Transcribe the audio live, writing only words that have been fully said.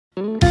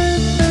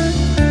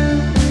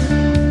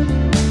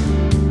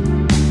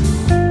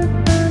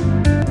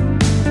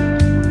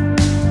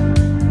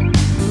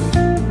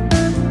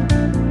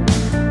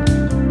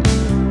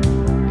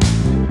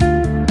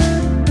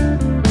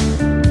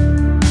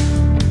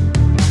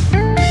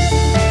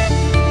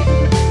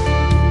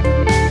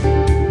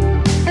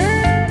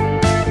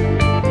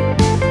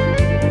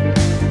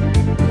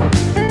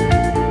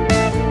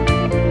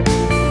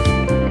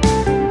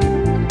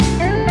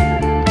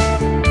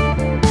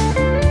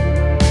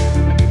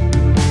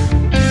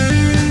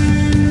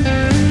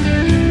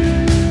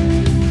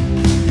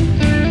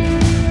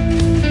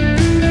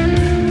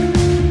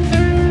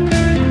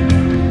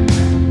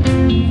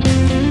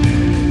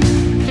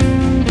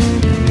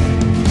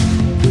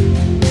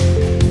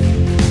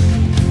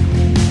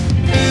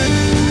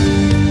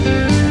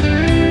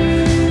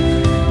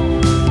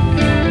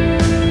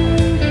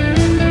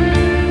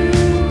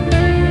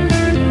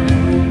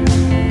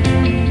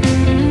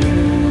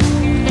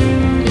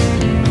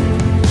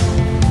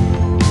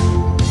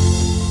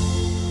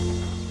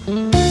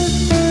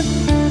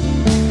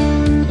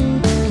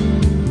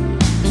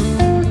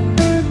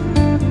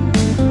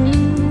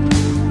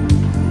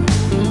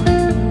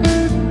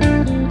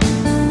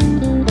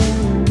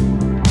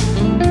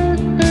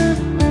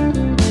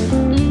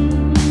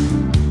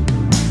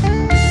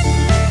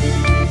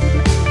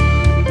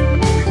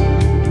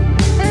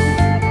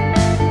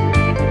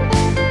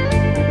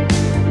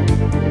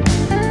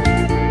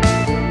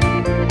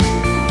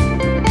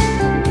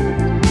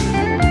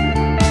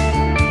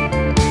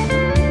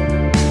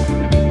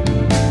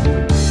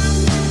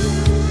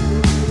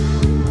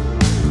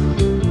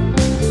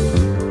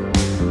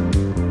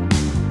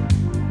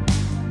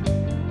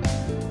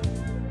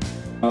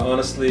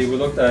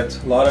looked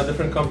at a lot of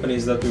different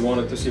companies that we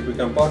wanted to see if we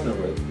can partner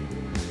with,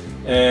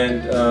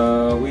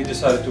 and we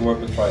decided to work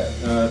with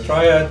Triad.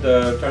 Triad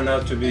turned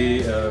out to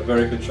be a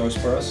very good choice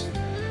for us.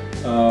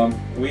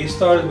 We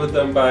started with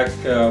them back,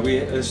 we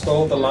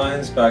installed the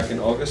lines back in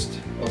August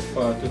of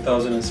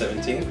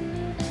 2017.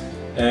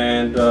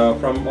 And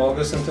from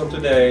August until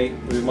today,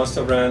 we must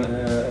have ran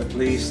at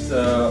least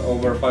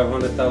over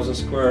 500,000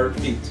 square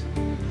feet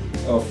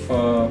of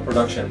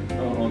production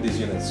on these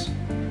units.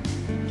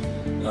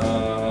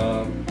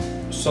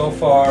 So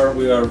far,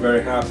 we are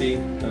very happy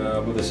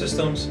with the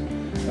systems,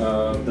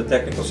 the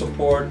technical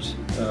support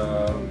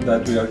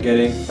that we are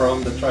getting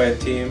from the Triad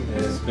team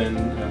has been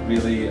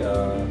really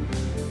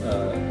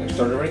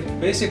extraordinary.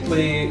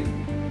 Basically,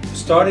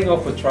 starting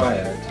off with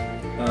Triad,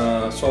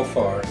 so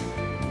far,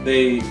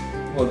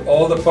 with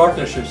all the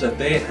partnerships that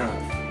they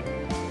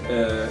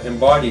have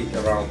embodied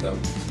around them,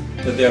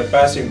 that they are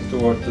passing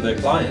toward to their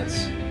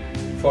clients,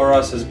 for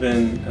us has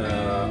been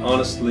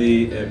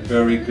honestly a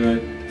very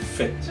good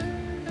fit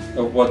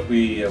of what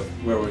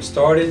where we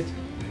started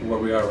and where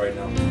we are right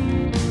now.